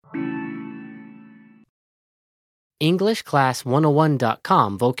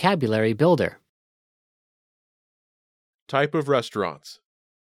EnglishClass101.com Vocabulary Builder. Type of restaurants.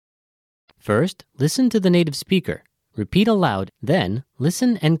 First, listen to the native speaker. Repeat aloud, then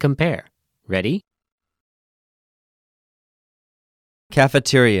listen and compare. Ready?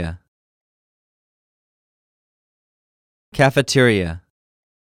 Cafeteria. Cafeteria.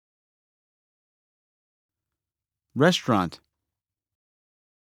 Restaurant.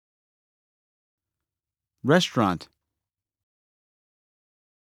 Restaurant.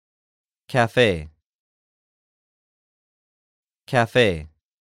 Cafe. Cafe.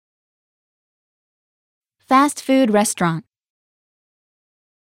 Fast food restaurant.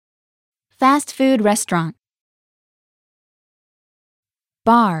 Fast food restaurant.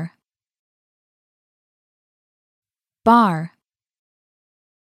 Bar. Bar.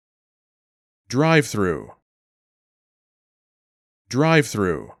 Drive-through.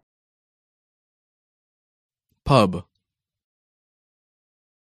 Drive-through. Pub.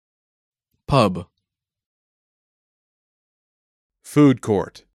 Pub. Food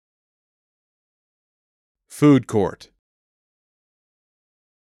court. Food court.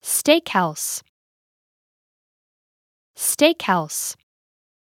 Steakhouse. Steakhouse.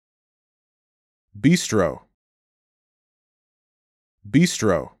 Bistro.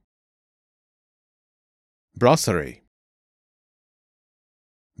 Bistro. Brasserie.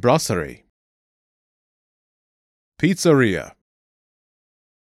 Brasserie. Pizzeria.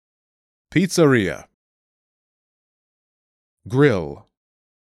 Pizzeria. Grill.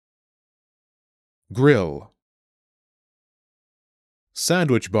 Grill.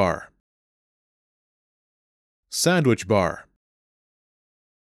 Sandwich bar. Sandwich bar.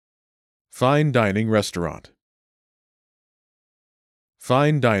 Fine dining restaurant.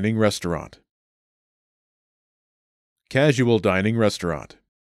 Fine dining restaurant. Casual dining restaurant.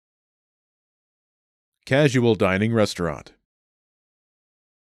 Casual dining restaurant.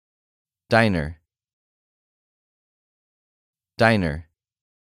 Diner. Diner.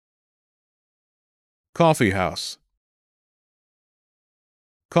 Coffee house.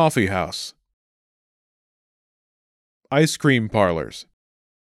 Coffee house. Ice cream parlors.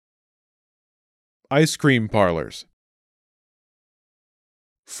 Ice cream parlors.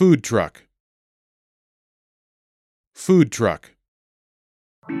 Food truck. Food truck.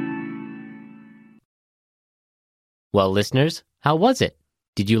 Well, listeners, how was it?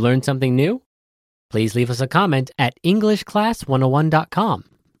 Did you learn something new? Please leave us a comment at EnglishClass101.com.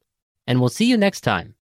 And we'll see you next time.